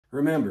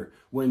Remember,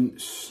 when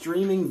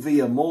streaming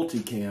via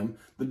Multicam,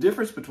 the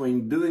difference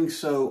between doing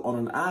so on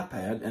an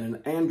iPad and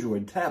an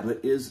Android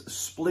tablet is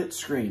split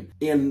screen.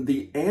 In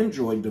the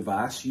Android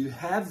device, you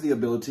have the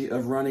ability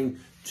of running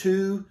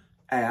two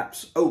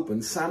apps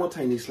open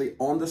simultaneously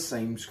on the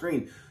same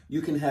screen.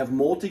 You can have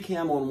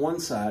Multicam on one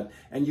side,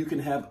 and you can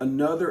have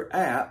another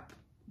app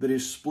that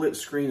is split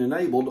screen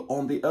enabled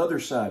on the other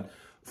side.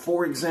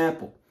 For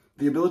example,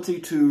 the ability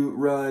to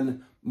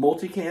run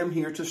Multicam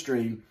here to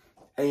stream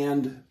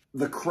and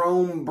the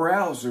Chrome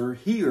browser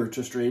here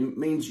to stream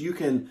means you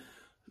can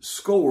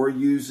score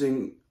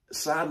using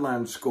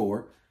Sideline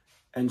Score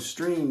and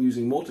stream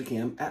using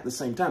Multicam at the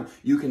same time.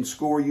 You can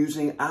score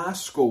using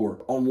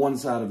iScore on one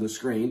side of the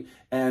screen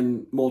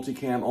and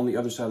Multicam on the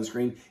other side of the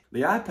screen.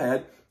 The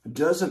iPad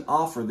doesn't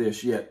offer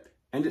this yet,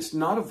 and it's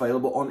not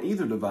available on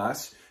either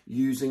device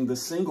using the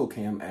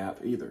SingleCam app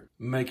either.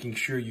 Making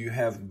sure you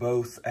have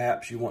both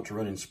apps you want to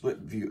run in split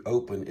view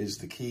open is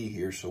the key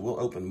here. So we'll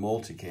open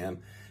Multicam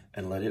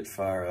and let it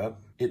fire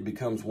up. It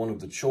becomes one of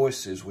the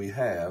choices we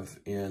have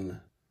in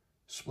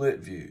split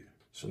view.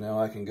 So now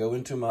I can go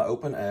into my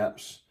open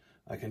apps.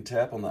 I can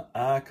tap on the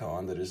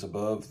icon that is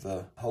above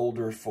the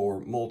holder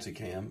for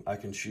Multicam. I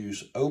can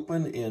choose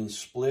open in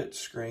split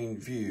screen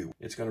view.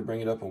 It's going to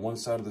bring it up on one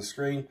side of the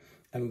screen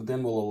and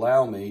then will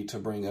allow me to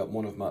bring up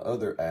one of my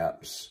other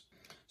apps.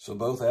 So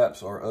both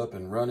apps are up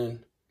and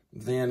running.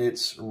 Then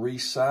it's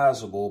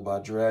resizable by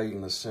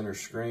dragging the center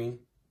screen.